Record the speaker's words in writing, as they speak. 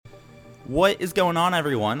What is going on,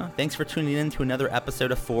 everyone? Thanks for tuning in to another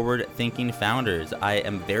episode of Forward Thinking Founders. I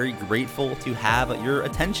am very grateful to have your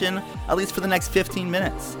attention, at least for the next 15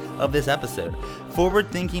 minutes of this episode.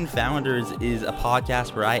 Forward Thinking Founders is a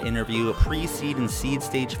podcast where I interview pre-seed and seed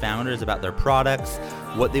stage founders about their products,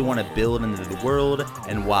 what they want to build into the world,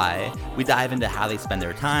 and why. We dive into how they spend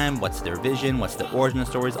their time, what's their vision, what's the origin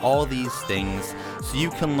stories, all these things, so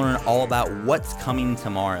you can learn all about what's coming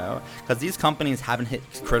tomorrow. Because these companies haven't hit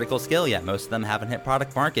critical scale yet. Most of them haven't hit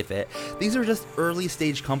product market fit. These are just early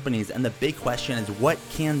stage companies, and the big question is, what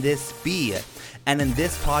can this be? And in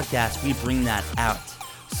this podcast, we bring that out.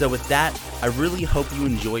 So with that, I really hope you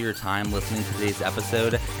enjoy your time listening to today's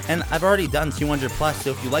episode. And I've already done 200 plus,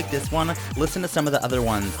 so if you like this one, listen to some of the other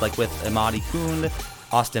ones, like with Imadi Kund,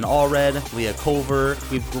 Austin Allred, Leah Culver.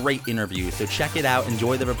 We have great interviews, so check it out,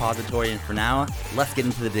 enjoy the repository, and for now, let's get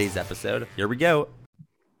into today's episode. Here we go.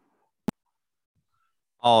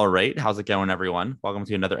 All right, how's it going, everyone? Welcome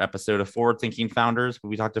to another episode of Forward Thinking Founders, where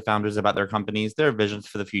we talk to founders about their companies, their visions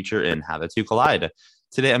for the future, and how the two collide.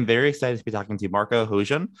 Today, I'm very excited to be talking to Marco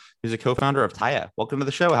Hojan, who's a co-founder of Taya. Welcome to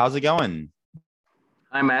the show. How's it going?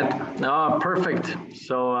 Hi, Matt. Oh, perfect.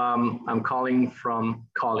 So I'm calling.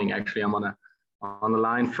 Actually, I'm on the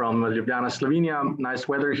line from Ljubljana, Slovenia. Nice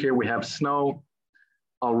weather here. We have snow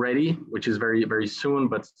already, which is very, very soon,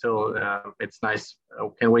 but still, it's nice. I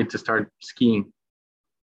can't wait to start skiing.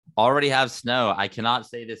 Already have snow. I cannot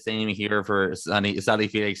say the same here for sunny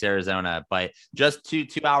Phoenix, Arizona, but just two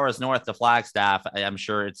hours north of Flagstaff, I'm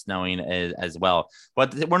sure it's snowing as well.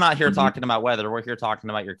 But we're not here talking about weather. We're here talking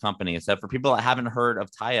about your company. So for people that haven't heard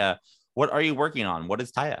of Taya, what are you working on? What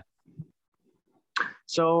is Taya?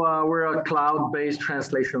 So we're a cloud-based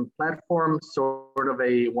translation platform, sort of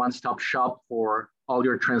a one-stop shop for all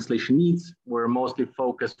your translation needs. We're mostly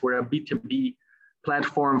focused. We're a B2B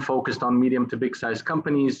platform focused on medium to big size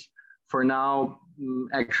companies. For now,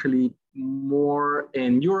 actually more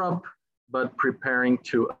in Europe, but preparing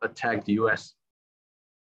to attack the US.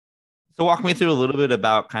 So walk me through a little bit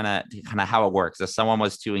about kind of how it works. If someone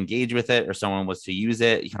was to engage with it or someone was to use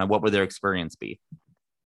it, kind of what would their experience be?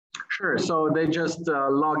 Sure. So they just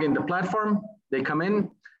log in the platform, they come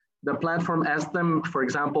in, the platform asks them, for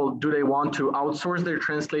example, do they want to outsource their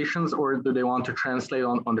translations or do they want to translate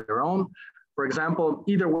on their own? For example,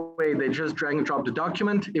 either way, they just drag and drop the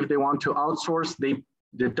document. If they want to outsource,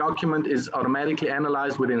 the document is automatically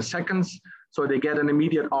analyzed within seconds. So they get an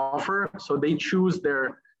immediate offer. So they choose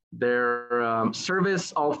their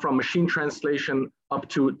service, all from machine translation up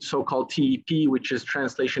to so-called TEP, which is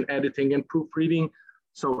translation editing and proofreading.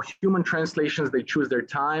 So human translations, they choose their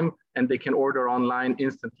time and they can order online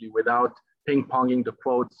instantly without ping-ponging the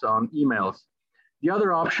quotes on emails. The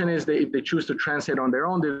other option is if they choose to translate on their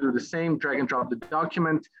own, they do the same, drag and drop the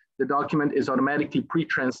document. The document is automatically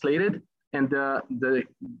pre-translated and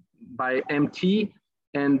by MT.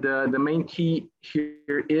 And the main key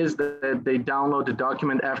here is that they download the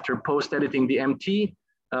document after post-editing the MT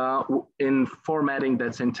in formatting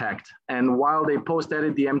that's intact. And while they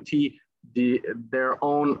post-edit the MT, their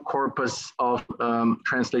own corpus of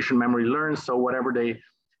translation memory learns. So whatever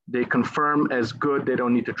they confirm as good, they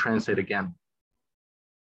don't need to translate again.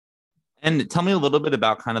 And tell me a little bit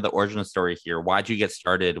about kind of the origin story here. Why'd you get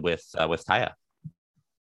started with Taya?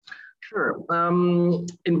 Sure.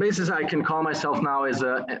 In basis, I can call myself now as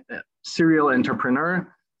a serial entrepreneur.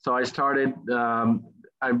 So I started,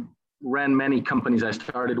 I ran many companies. I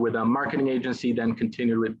started with a marketing agency, then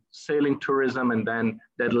continued with sailing tourism, and then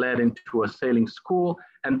that led into a sailing school,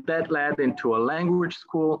 and that led into a language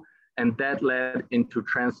school, and that led into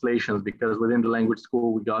translations, because within the language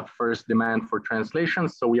school, we got first demand for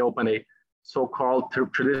translations. So we opened a so-called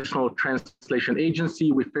traditional translation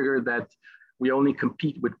agency. We figured that we only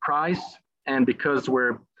compete with price. And because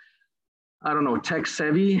we're, tech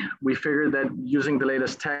savvy, we figured that using the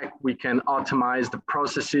latest tech, we can optimize the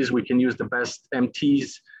processes, we can use the best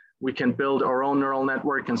MTs, we can build our own neural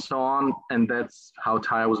network and so on. And that's how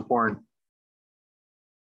Taya was born.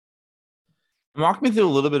 Walk me through a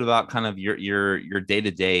little bit about kind of your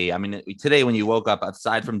day-to-day. I mean, today when you woke up,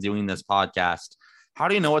 aside from doing this podcast, how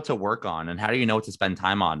do you know what to work on and how do you know what to spend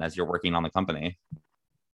time on as you're working on the company?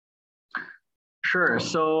 Sure.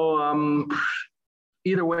 So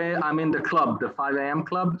either way, I'm in the club, the 5 a.m.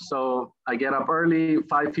 club. So I get up early,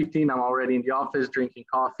 5:15, I'm already in the office drinking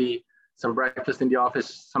coffee, some breakfast in the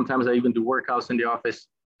office. Sometimes I even do workouts in the office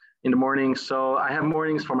in the morning. So I have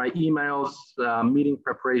mornings for my emails, meeting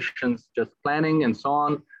preparations, just planning and so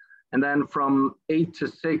on. And then from 8 to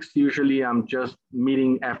 6, usually I'm just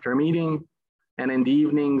meeting after meeting. And in the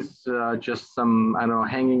evenings, just some,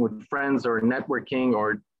 hanging with friends or networking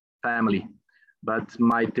or family. but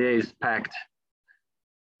my day is packed.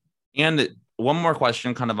 And one more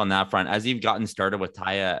question kind of on that front, as you've gotten started with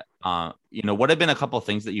Taya, what have been a couple of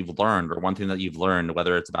things that you've learned, or one thing that you've learned,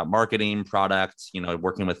 whether it's about marketing, products,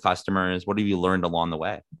 working with customers? What have you learned along the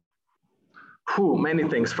way? Many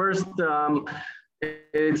things. First,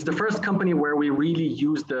 it's the first company where we really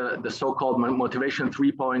use the so-called Motivation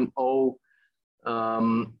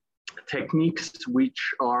 3.0 techniques,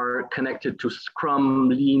 which are connected to Scrum,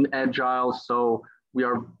 Lean, Agile. So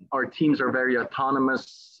our teams are very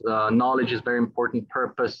autonomous. Knowledge is very important,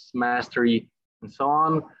 purpose, mastery, and so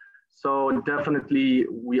on. So definitely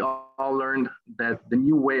we all learned that the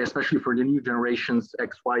new way, especially for the new generations,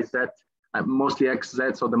 X, Y, Z, mostly X,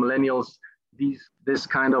 Z, so the millennials, this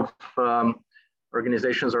kind of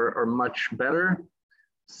organizations are much better.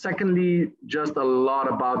 Secondly, just a lot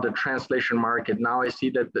about the translation market. Now I see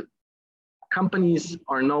that the companies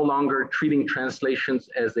are no longer treating translations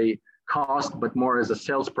as a cost, but more as a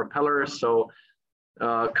sales propeller. So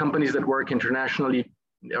companies that work internationally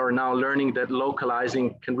are now learning that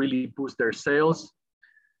localizing can really boost their sales.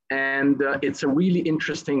 And it's a really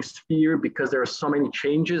interesting sphere because there are so many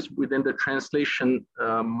changes within the translation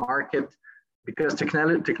market, because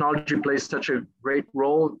technology plays such a great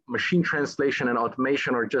role. Machine translation and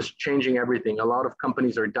automation are just changing everything. A lot of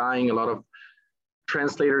companies are dying, a lot of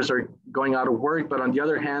translators are going out of work, but on the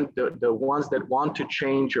other hand, the ones that want to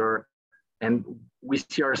change, and we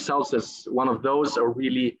see ourselves as one of those, are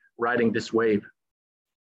really riding this wave.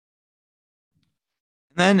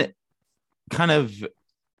 And then kind of,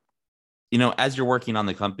 as you're working on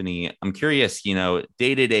the company, I'm curious,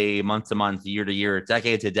 day to day, month to month, year to year,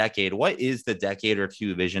 decade to decade, what is the decade or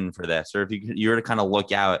two vision for this? Or if you were to kind of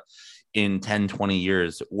look out in 10, 20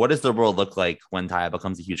 years, what does the world look like when Taya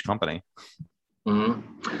becomes a huge company? Mm-hmm.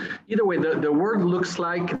 Either way, the world looks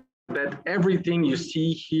like that everything you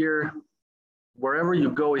see here, wherever you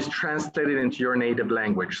go, is translated into your native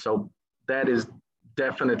language. So that is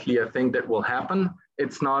definitely a thing that will happen.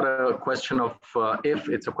 It's not a question of if,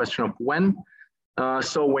 it's a question of when.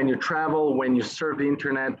 So when you travel, when you surf the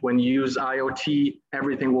internet, when you use IoT,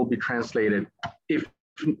 everything will be translated if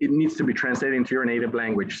it needs to be translated into your native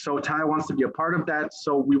language. So Taya wants to be a part of that.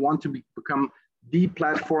 So we want to become the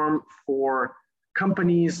platform for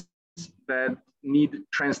companies that need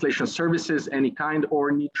translation services, any kind,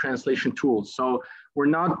 or need translation tools. So we're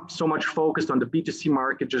not so much focused on the B2C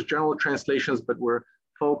market, just general translations, but we're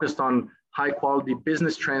focused on high quality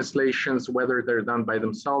business translations, whether they're done by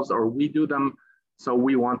themselves or we do them. So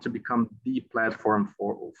we want to become the platform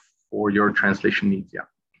for your translation needs. Yeah.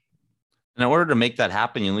 And in order to make that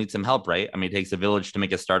happen, you need some help, right? I mean, it takes a village to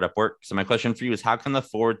make a startup work. So my question for you is, how can the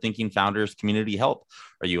forward-thinking founders community help?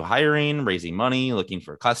 Are you hiring, raising money, looking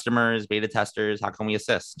for customers, beta testers? How can we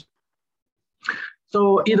assist?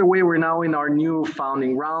 So either way, we're now in our new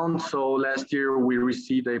founding round. So last year we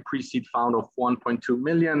received a pre-seed fund of 1.2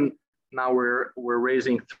 million. Now we're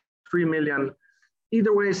raising 3 million.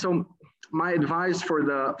 Either way, so my advice for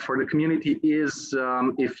the community is,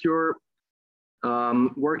 if you're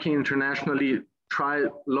working internationally, try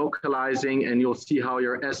localizing, and you'll see how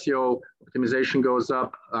your SEO optimization goes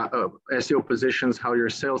up, SEO positions, how your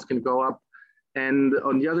sales can go up. And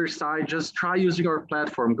on the other side, just try using our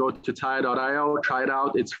platform. Go to taya.io, try it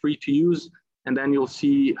out. It's free to use, and then you'll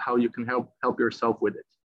see how you can help yourself with it.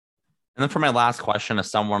 And then for my last question, if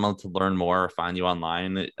someone wants to learn more or find you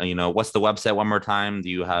online, what's the website one more time? Do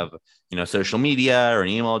you have, social media or an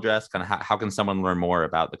email address? Kind of how can someone learn more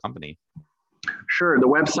about the company? Sure. The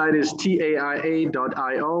website is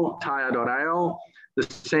taia.io, taya.io. The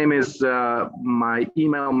same is my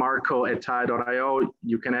email, marco@taya.io.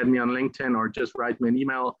 You can add me on LinkedIn or just write me an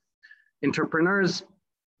email. Entrepreneurs,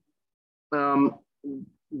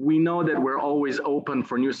 we know that we're always open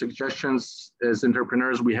for new suggestions. As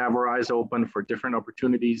entrepreneurs, we have our eyes open for different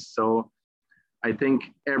opportunities. So I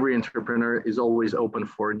think every entrepreneur is always open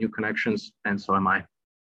for new connections, and so am I.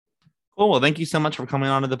 Cool. Well, thank you so much for coming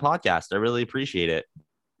on to the podcast. I really appreciate it.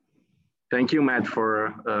 Thank you, Matt,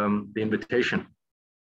 for the invitation.